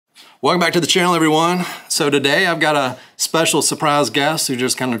Welcome back to the channel, everyone. So today I've got a special surprise guest who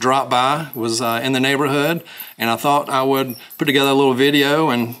just kind of dropped by, was in the neighborhood, and I thought I would put together a little video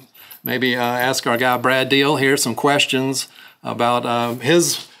and maybe ask our guy Brad Deel here some questions about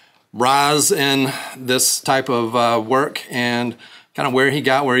his rise in this type of work and kind of where he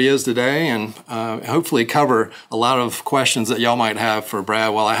got where he is today, and hopefully cover a lot of questions that y'all might have for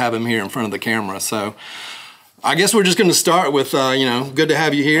Brad while I have him here in front of the camera. So I guess we're just going to start with, good to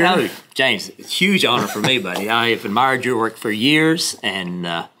have you here. Oh, James, it's a huge honor for me, buddy. I have admired your work for years, and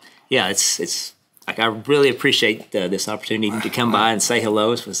it's like I really appreciate this opportunity to come by and say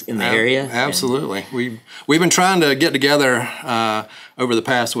hello. It was in the area. Absolutely. We've been trying to get together over the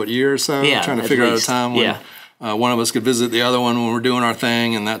past, year or so? Yeah, trying to figure out a time when one of us could visit the other one when we're doing our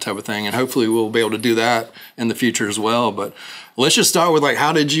thing and that type of thing. And hopefully we'll be able to do that in the future as well. But let's just start with,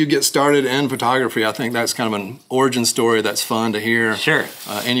 how did you get started in photography? I think that's kind of an origin story that's fun to hear. Sure.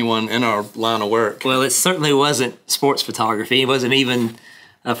 Anyone in our line of work. Well, it certainly wasn't sports photography. It wasn't even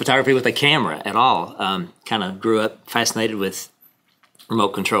photography with a camera at all. Kind of grew up fascinated with remote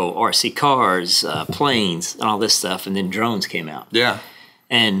control, RC cars, planes, and all this stuff. And then drones came out. Yeah.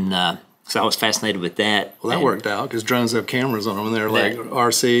 And so I was fascinated with that. Well, that worked out because drones have cameras on them and they're like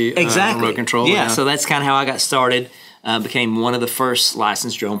RC remote control. Yeah, so that's kind of how I got started. Became one of the first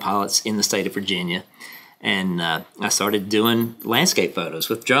licensed drone pilots in the state of Virginia. And I started doing landscape photos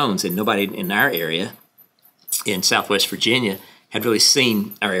with drones, and nobody in our area in Southwest Virginia had really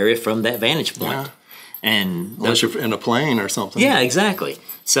seen our area from that vantage point. Yeah. And unless you're in a plane or something. Yeah, exactly.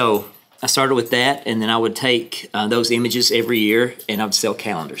 So I started with that, and then I would take those images every year, and I would sell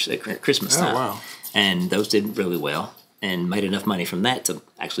calendars at Christmas time. Oh, wow. And those did really well, and made enough money from that to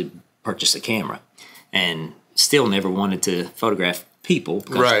actually purchase a camera. And still never wanted to photograph people.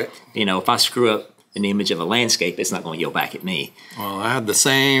 Because, right. If I screw up an image of a landscape, it's not going to yell back at me. Well, I had the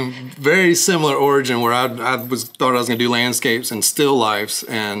same, very similar origin where I thought I was going to do landscapes and still lifes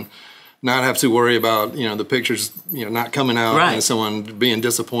and not have to worry about, the pictures, not coming out and someone being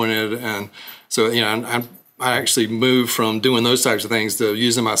disappointed. And so, I actually moved from doing those types of things to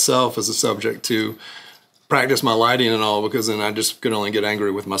using myself as a subject to practice my lighting and all, because then I just could only get angry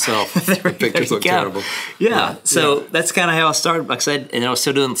with myself. The pictures look terrible. Yeah, so that's kind of how I started. Like I said, and I was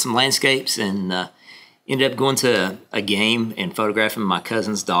still doing some landscapes, and ended up going to a game and photographing my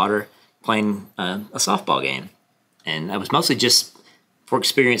cousin's daughter playing a softball game. And that was mostly just for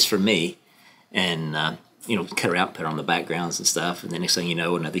experience for me, and cut her out, put her on the backgrounds and stuff. And then next thing you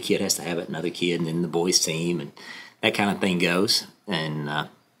know, another kid has to have it, another kid, and then the boys team, and that kind of thing goes. And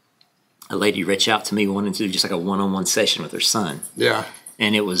a lady reached out to me wanting to do just like a one-on-one session with her son. Yeah.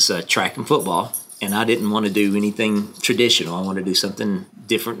 And it was track and football, and I didn't want to do anything traditional. I wanted to do something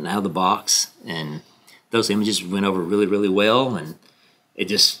different and out of the box. And those images went over really, really well, and it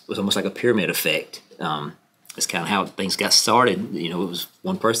just was almost like a pyramid effect. That's kind of how things got started. It was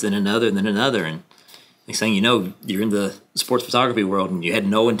one person, then another, and then another. And next thing you know, you're in the sports photography world, and you had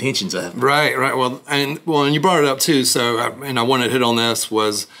no intentions of. Right. Well, and you brought it up too. So, and I wanted to hit on this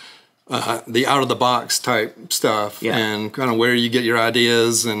was the out of the box type stuff, and kind of where you get your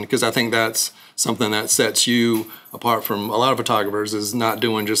ideas, and because I think that's something that sets you apart from a lot of photographers, is not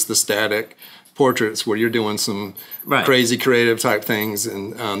doing just the static portraits where you're doing some crazy creative type things,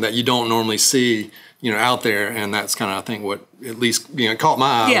 and that you don't normally see out there. And that's kind of, I think, what at least caught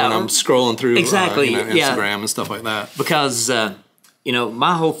my eye when I'm scrolling through Instagram and stuff like that. Because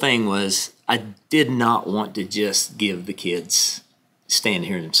my whole thing was I did not want to just give the kids stand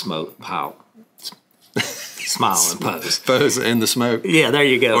here and smoke, smile and pose. Pose in the smoke. Yeah, there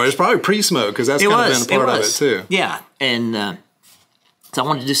you go. Or it's probably pre-smoke, because that's kind of been a part of it too. Yeah, and so I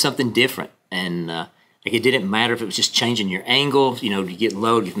wanted to do something different. And it didn't matter if it was just changing your angle, to get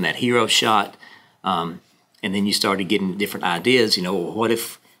low, getting that hero shot. And then you started getting different ideas. What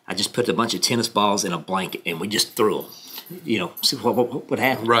if I just put a bunch of tennis balls in a blanket and we just threw them? See what would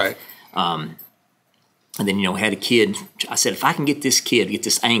happen. Right. And then, had a kid. I said, if I can get this kid, get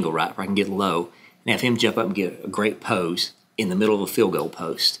this angle right, where I can get low, and have him jump up and get a great pose in the middle of a field goal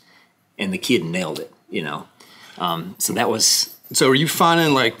post. And the kid nailed it, So that was... So are you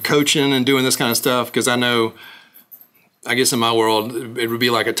finding, coaching and doing this kind of stuff? Because I guess in my world, it would be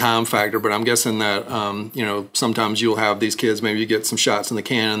like a time factor, but I'm guessing that, sometimes you'll have these kids, maybe you get some shots in the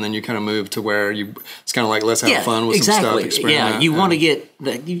can, and then you kind of move to where it's kind of like, let's have fun with some stuff, experiment. Yeah, you want to get,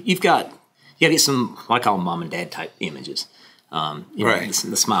 you got to get some, what I call mom and dad type images,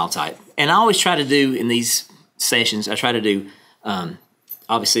 the smile type. And I always try to do, in these sessions, I try to do a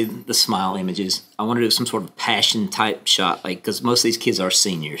obviously the smile images. I want to do some sort of passion type shot, like because most of these kids are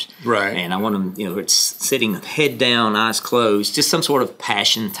seniors, right? And I want them, you know, it's sitting head down, eyes closed, just some sort of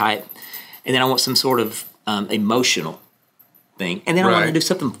passion type. And then I want some sort of emotional thing, and then I want to do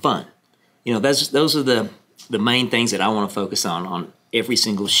something fun. You know, those are the main things that I want to focus on every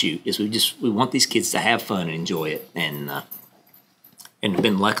single shoot. Is we want these kids to have fun and enjoy it, and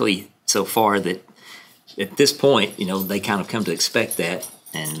been luckily so far that at this point, you know, they kind of come to expect that,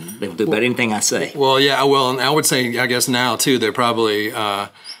 and they'll do about anything I say. Well, yeah, well, and I would say, I guess now too, they're probably,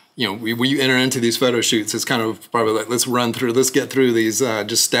 you know, when you enter into these photo shoots, it's kind of probably like, let's get through these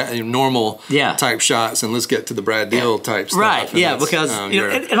just normal type shots, and let's get to the Brad Deel type stuff. Right, yeah, because, you know,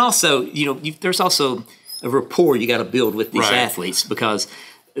 and also, you know, there's also a rapport you got to build with these athletes, because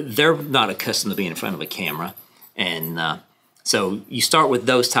they're not accustomed to being in front of a camera, and so you start with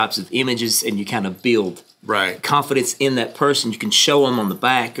those types of images, and you kind of build confidence in that person. You can show them on the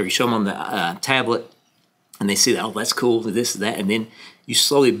back, or you show them on the tablet, and they see that, oh, that's cool, this, that, and then you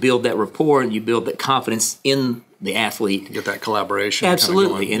slowly build that rapport, and you build that confidence in the athlete. Get that collaboration.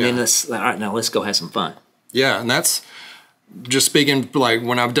 Absolutely, kind of and then all right, now let's go have some fun. Yeah, and that's just speaking like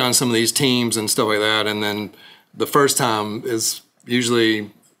when I've done some of these teams and stuff like that, and then the first time is usually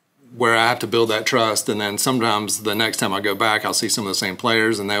where I have to build that trust, and then sometimes the next time I go back, I'll see some of the same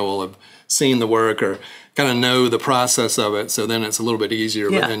players, and they will have seen the work or kind of know the process of it. So then it's a little bit easier.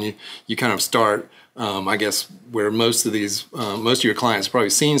 But then you kind of start, I guess, where most of your clients probably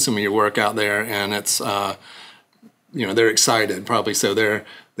seen some of your work out there, and it's, you know, they're excited probably. So they're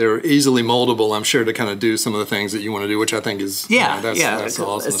easily moldable, I'm sure, to kind of do some of the things that you want to do, which I think is that's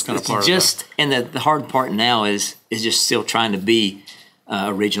awesome. That's kind of part of it. And the hard part now is just still trying to be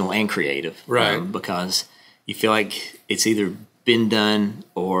original and creative, because you feel like it's either been done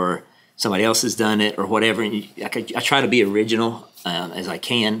or somebody else has done it or whatever. And I try to be original as I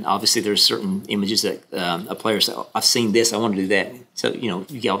can. Obviously, there's certain images that a player says, oh, I've seen this, I want to do that. So, you know,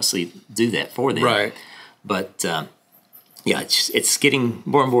 you can obviously do that for them. Right. But yeah, it's getting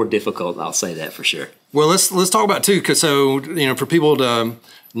more and more difficult. I'll say that for sure. Well, let's talk about too, because so, you know, for people to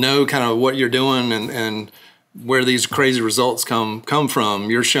know kind of what you're doing and where these crazy results come from,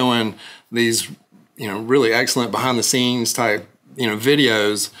 you're showing these, you know, really excellent behind the scenes type, you know,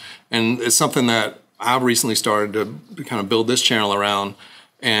 videos, and it's something that I've recently started to kind of build this channel around,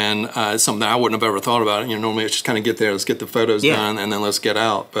 and it's something that I wouldn't have ever thought about. You know, normally it's just kind of get there, let's get the photos done, and then let's get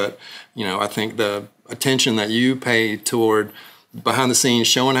out. But you know, I think the attention that you pay toward behind the scenes,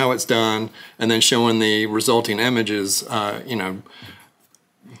 showing how it's done, and then showing the resulting images, you know,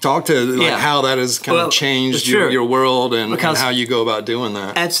 talk to like how that has kind of changed your world and how you go about doing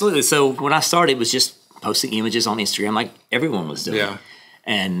that. Absolutely. So when I started, it was just posting images on Instagram like everyone was doing. Yeah.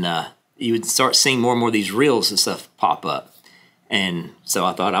 And you would start seeing more and more of these reels and stuff pop up. And so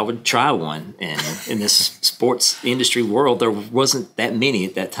I thought I would try one. And in this sports industry world, there wasn't that many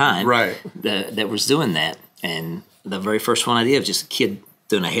at that time that was doing that. And the very first one I did was just a kid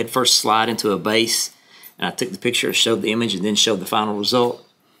doing a head-first slide into a base. And I took the picture, showed the image, and then showed the final result.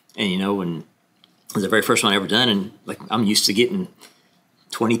 And, you know, and it was the very first one I ever done. And, like, I'm used to getting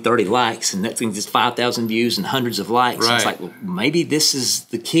 20, 30 likes, and that thing's just 5,000 views and hundreds of likes. It's like, well, maybe this is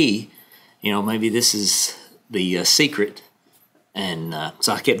the key. You know, maybe this is the secret. And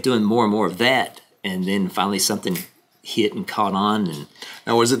so I kept doing more and more of that. And then finally something hit and caught on. And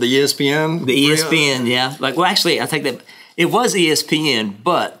now, was it the ESPN? The ESPN, yeah. Like, well, actually, I think that it was ESPN,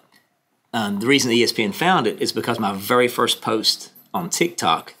 but the reason ESPN found it is because my very first post on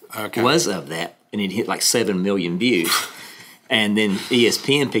TikTok was of that, and it hit like 7 million views. And then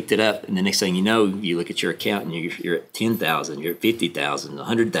ESPN picked it up, and the next thing you know, you look at your account and you're at 10,000, you're at 50,000,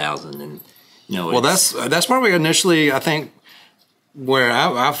 100,000, and you know. Well, that's probably initially, I think, where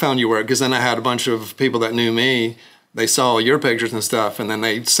I found your work, because then I had a bunch of people that knew me. They saw your pictures and stuff, and then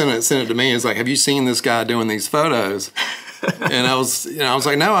they sent it to me. It's like, have you seen this guy doing these photos? And I was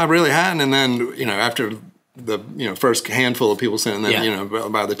like, no, I really hadn't. And then, you know, after the first handful of people sent, and then you know,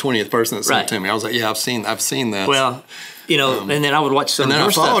 by the 20th person that sent it to me, I was like, yeah, I've seen that. Well, you know, and then I would watch some. And then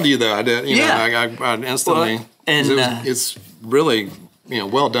I followed you though. I did. You know, I instantly. Well, and it's really, you know,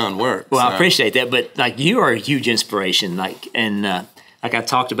 well done work. Well, I appreciate that, but like, you are a huge inspiration. Like, and like I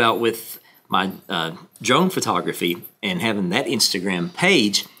talked about with my drone photography and having that Instagram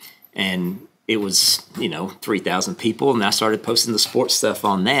page, and it was, you know, 3,000 people, and I started posting the sports stuff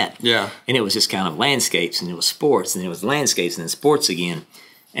on that. Yeah. And it was just kind of landscapes, and it was sports, and it was landscapes, and then sports again.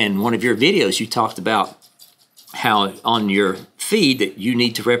 And one of your videos, you talked about how on your feed that you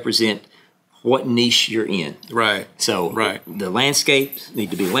need to represent what niche you're in. Right. So the landscapes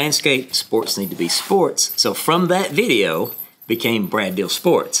need to be landscape, sports need to be sports. So from that video, became Brad Deel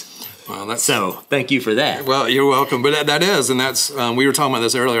Sports. Well, so thank you for that. Well, you're welcome. But that is, and that's we were talking about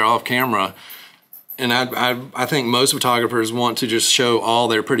this earlier off camera. And I think most photographers want to just show all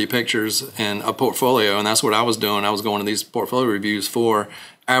their pretty pictures in a portfolio, and that's what I was doing. I was going to these portfolio reviews for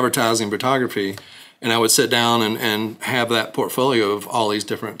advertising photography, and I would sit down and have that portfolio of all these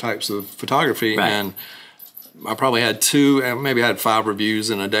different types of photography. Right. And I probably had maybe I had 5 reviews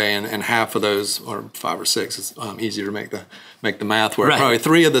in a day, and half of those, or 5 or 6, it's easier to make the math work. Right. Probably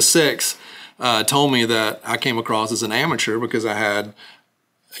 3 of the 6 told me that I came across as an amateur because I had,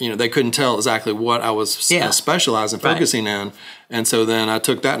 they couldn't tell exactly what I was specializing, focusing in. And so then I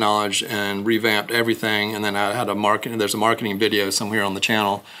took that knowledge and revamped everything. And then I had there's a marketing video somewhere on the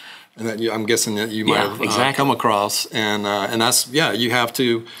channel, and that I'm guessing that you might have come across. And that's, you have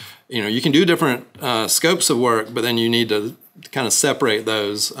to, you can do different scopes of work, but then you need to kind of separate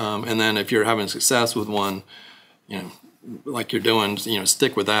those. And then if you're having success with one, like you're doing,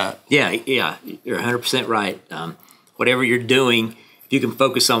 stick with that. Yeah, you're 100% right. Whatever you're doing, you can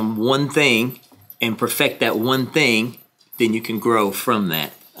focus on one thing and perfect that one thing, then you can grow from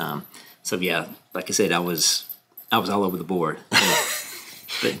that. So yeah, like I said, I was all over the board.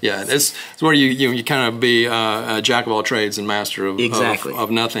 It's where you kind of be a jack of all trades and master of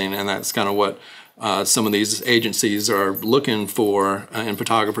nothing, and that's kind of what some of these agencies are looking for in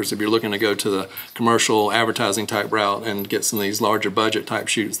photographers. If you're looking to go to the commercial advertising type route and get some of these larger budget type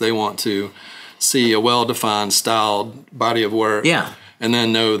shoots, they want to see a well-defined, styled body of work, and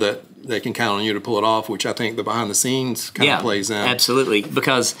then know that they can count on you to pull it off, which I think the behind-the-scenes kind of plays in. Absolutely,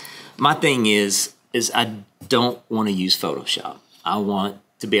 because my thing is I don't want to use Photoshop. I want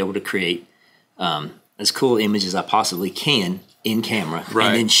to be able to create as cool images as I possibly can in camera,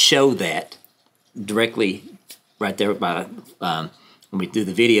 and then show that directly right there by when we do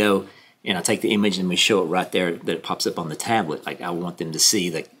the video, and I take the image and we show it right there that it pops up on the tablet. Like, I want them to see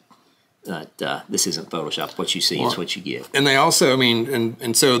that this isn't Photoshop. What you see is what you get. And they also,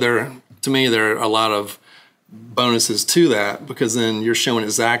 and so to me, there are a lot of bonuses to that, because then you're showing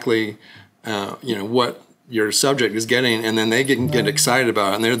exactly, what your subject is getting, and then they can get excited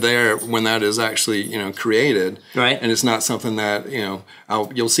about it, and they're there when that is actually, created. Right. And it's not something that,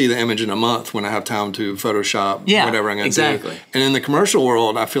 you'll see the image in a month when I have time to Photoshop whatever I'm going to do. And in the commercial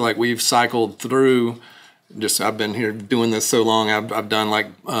world, I feel like we've cycled through. I've been here doing this so long. I've done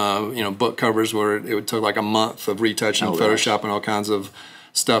like book covers where it would take like a month of retouching, Photoshop, and all kinds of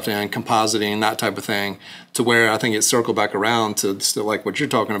stuff, and compositing, that type of thing, to where I think it's circled back around to still like what you're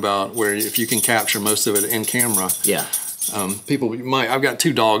talking about, where if you can capture most of it in camera. Yeah. People might. I've got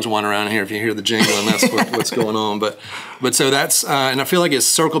 2 dogs wandering around here. If you hear the jingle, and that's what's going on. But so that's and I feel like it's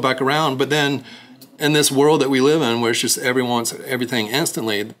circled back around. But then, in this world that we live in, where it's just everyone wants everything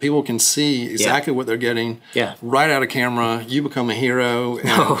instantly, people can see exactly what they're getting right out of camera. You become a hero,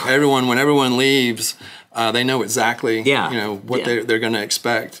 and when everyone leaves, they know exactly what they're going to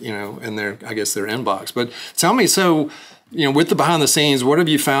expect, in their inbox. But tell me, so with the behind the scenes, what have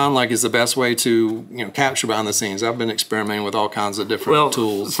you found like is the best way to capture behind the scenes? I've been experimenting with all kinds of different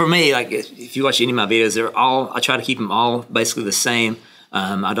tools. For me, like if you watch any of my videos, I try to keep them all basically the same.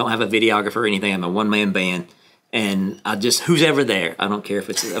 I don't have a videographer or anything. I'm a one-man band, and who's ever there. I don't care if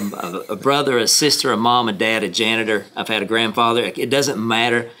it's a brother, a sister, a mom, a dad, a janitor. I've had a grandfather. It doesn't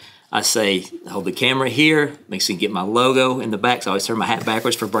matter. I say, hold the camera here, makes me get my logo in the back. So I always turn my hat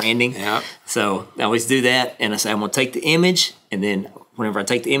backwards for branding. Yep. So I always do that, and I say I'm going to take the image, and then whenever I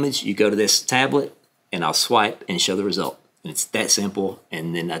take the image, you go to this tablet, and I'll swipe and show the result. And it's that simple,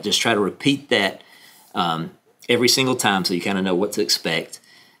 and then I just try to repeat that every single time, so you kind of know what to expect.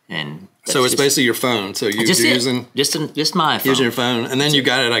 And so it's basically your phone. So you're using just my phone. Using your phone, and then you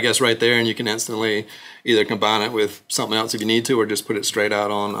got it, I guess, right there, and you can instantly either combine it with something else if you need to, or just put it straight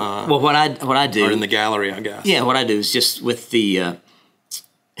out on. What I do, or in the gallery, I guess. Yeah, what I do is just with the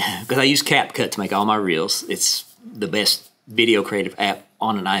because I use CapCut to make all my reels. It's the best video creative app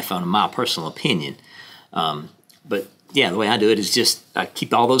on an iPhone, in my personal opinion. But yeah, the way I do it is just I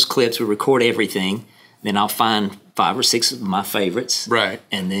keep all those clips. We record everything. Then I'll find 5 or 6 of my favorites. Right.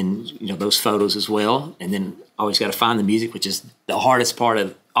 And then, those photos as well. And then I always got to find the music, which is the hardest part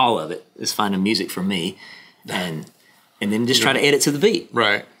of all of it, is finding music for me. And then just try to edit to the beat.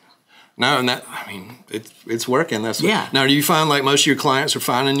 Right. No, and that, it's working. Now, do you find like most of your clients are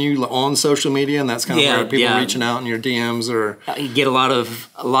finding you on social media, and that's kind of where people are reaching out in your DMs, or you get a lot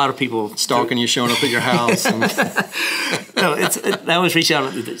of people stalking you, showing up at your house? No, they always reach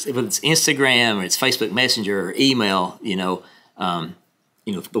out, whether it's Instagram or it's Facebook Messenger or email. The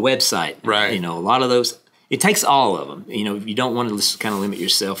website. Right. A lot of those. It takes all of them. You don't want to just kind of limit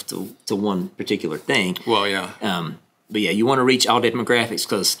yourself to one particular thing. Well, yeah. yeah, you want to reach all demographics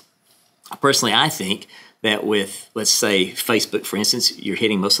because personally, I think that with, let's say, Facebook, for instance, you're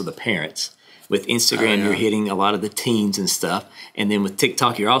hitting most of the parents. With Instagram, you're hitting a lot of the teens and stuff. And then with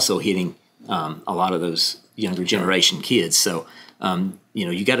TikTok, you're also hitting a lot of those younger generation kids. So,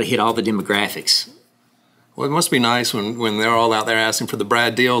 you got to hit all the demographics. Well, it must be nice when they're all out there asking for the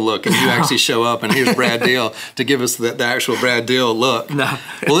Brad Deel look, and you actually show up, and here's Brad Deel to give us the actual Brad Deel look. No.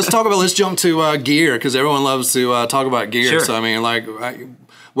 Well, let's jump to gear, because everyone loves to talk about gear. Sure. So, I mean,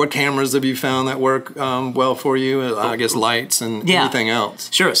 what cameras have you found that work well for you? I guess lights and everything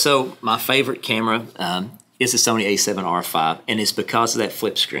else. Sure. So my favorite camera is the Sony A7R5, and it's because of that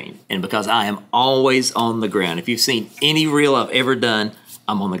flip screen, and because I am always on the ground. If you've seen any reel I've ever done,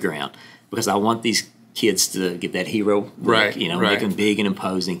 I'm on the ground because I want these kids to get that hero look, make them big and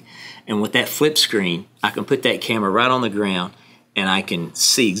imposing. And with that flip screen, I can put that camera right on the ground, and I can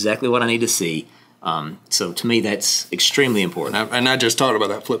see exactly what I need to see. So to me, that's extremely important. And I just talked about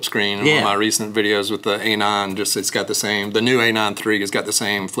that flip screen in one of my recent videos with the A9. It's got the new A9 III has got the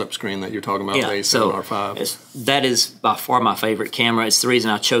same flip screen that you're talking about, the A7R5. So that is by far my favorite camera. It's the reason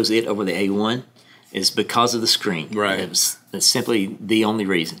I chose it over the A1 is because of the screen. Right. It's simply the only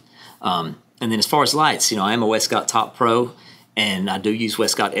reason. And then as far as lights, I am a Westcott Top Pro, and I do use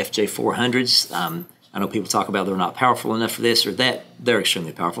Westcott FJ400s. I know people talk about they're not powerful enough for this or that. They're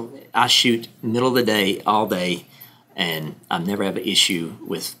extremely powerful. I shoot middle of the day, all day, and I never have an issue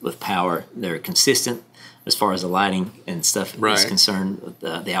with power. They're consistent as far as the lighting and stuff is concerned,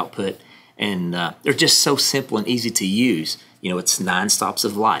 the output. And they're just so simple and easy to use. It's 9 stops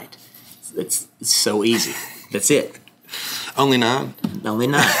of light. It's so easy. That's it. Only 9? Only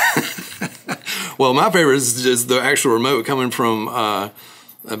 9. Well, my favorite is the actual remote coming from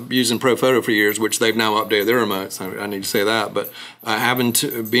using ProPhoto for years, which they've now updated their remotes. I need to say that, but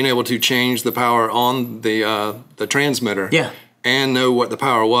being able to change the power on the transmitter, and know what the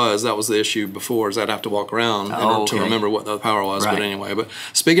power was. That was the issue before, is I'd have to walk around to remember what the power was. Right. But anyway, but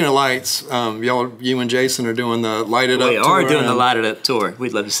speaking of lights, you and Jason are doing the lighted up tour. We are doing the lighted up tour.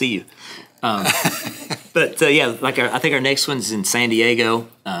 We'd love to see you. But I think our next one's in San Diego,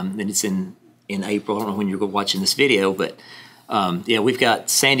 and it's in April. I don't know when you're watching this video, but we've got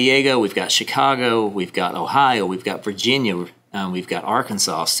San Diego, we've got Chicago, we've got Ohio, we've got Virginia, we've got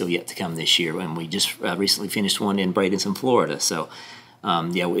Arkansas still yet to come this year, and we just recently finished one in Bradenton, Florida. So,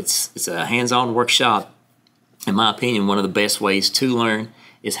 it's a hands-on workshop. In my opinion, one of the best ways to learn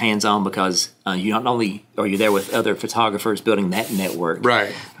is hands-on, because you not only are you there with other photographers building that network,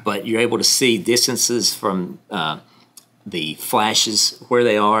 right, but you're able to see distances from the flashes where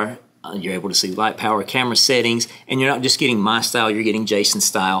they are. You're able to see light, power, camera settings, and you're not just getting my style, you're getting Jason's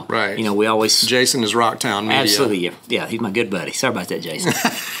style. Right. We always... Jason is Rocktown Media. Absolutely, yeah, he's my good buddy. Sorry about that, Jason.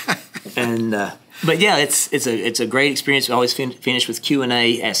 And but yeah, it's a great experience. We always finish with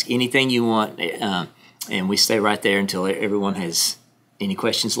Q&A, ask anything you want, and we stay right there until everyone has any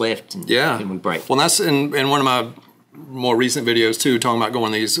questions left, and we break. Well, that's in one of my more recent videos too, talking about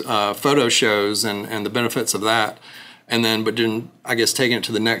going to these photo shows and the benefits of that. And then, but then I guess taking it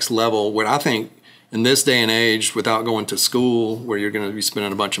to the next level, what I think in this day and age, without going to school where you're going to be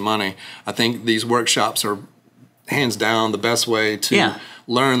spending a bunch of money, I think these workshops are hands down the best way to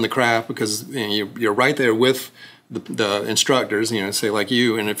learn the craft, because you're right there with the instructors, say like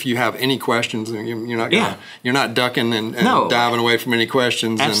you, and if you have any questions, you're not ducking and diving away from any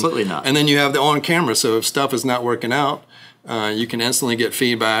questions. Absolutely not. And then you have the on camera, so if stuff is not working out, you can instantly get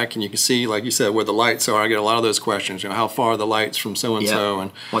feedback, and you can see, like you said, where the lights are. I get a lot of those questions. How far are the lights from so and so,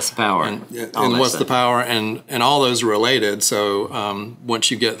 and what's the power, and what's the power, and all those are related. So once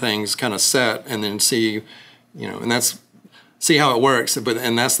you get things kind of set, and then see, and see how it works.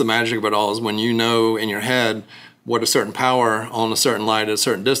 And that's the magic of it all, is when you know in your head what a certain power on a certain light at a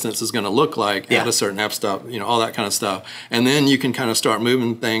certain distance is going to look like at a certain f-stop, all that kind of stuff, and then you can kind of start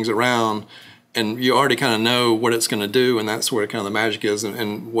moving things around. And you already kind of know what it's going to do, and that's where kind of the magic is.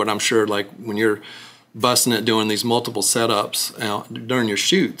 And what I'm sure, like when you're busting it doing these multiple setups during your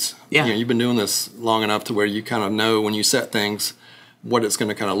shoots, you've been doing this long enough to where you kind of know when you set things what it's going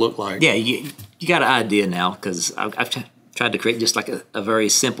to kind of look like. Yeah, you got an idea now, because I've tried to create just like a very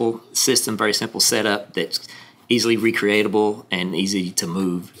simple system, very simple setup that's easily recreatable and easy to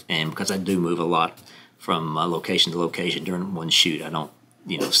move. And because I do move a lot from location to location during one shoot, I don't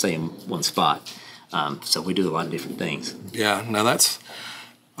stay in one spot. So we do a lot of different things. Yeah, no,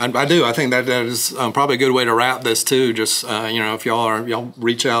 I do. I think that is probably a good way to wrap this too. Just if y'all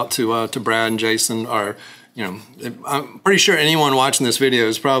reach out to Brad and Jason, or you know, I'm pretty sure anyone watching this video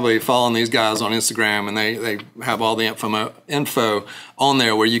is probably following these guys on Instagram, and they have all the info on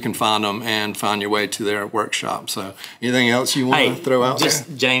there where you can find them and find your way to their workshop. So anything else you want to throw out just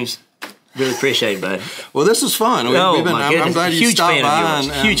there? James, really appreciate it, bud. Well, this was fun. I'm glad you stopped by.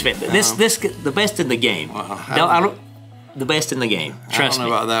 Huge fan. This the best in the game. The best in the game. Trust me. I don't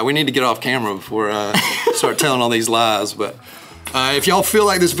know about that. We need to get off camera before start telling all these lies. But if y'all feel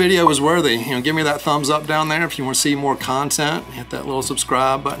like this video was worthy, you know, give me that thumbs up down there. If you want to see more content, hit that little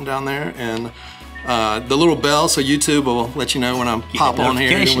subscribe button down there, and the little bell so YouTube will let you know when I pop on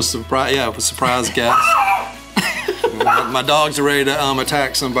here with a surprise guest. My dogs are ready to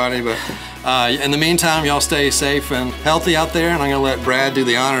attack somebody, but in the meantime, y'all stay safe and healthy out there, and I'm gonna let Brad do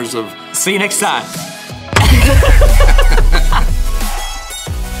the honors of. See you next time.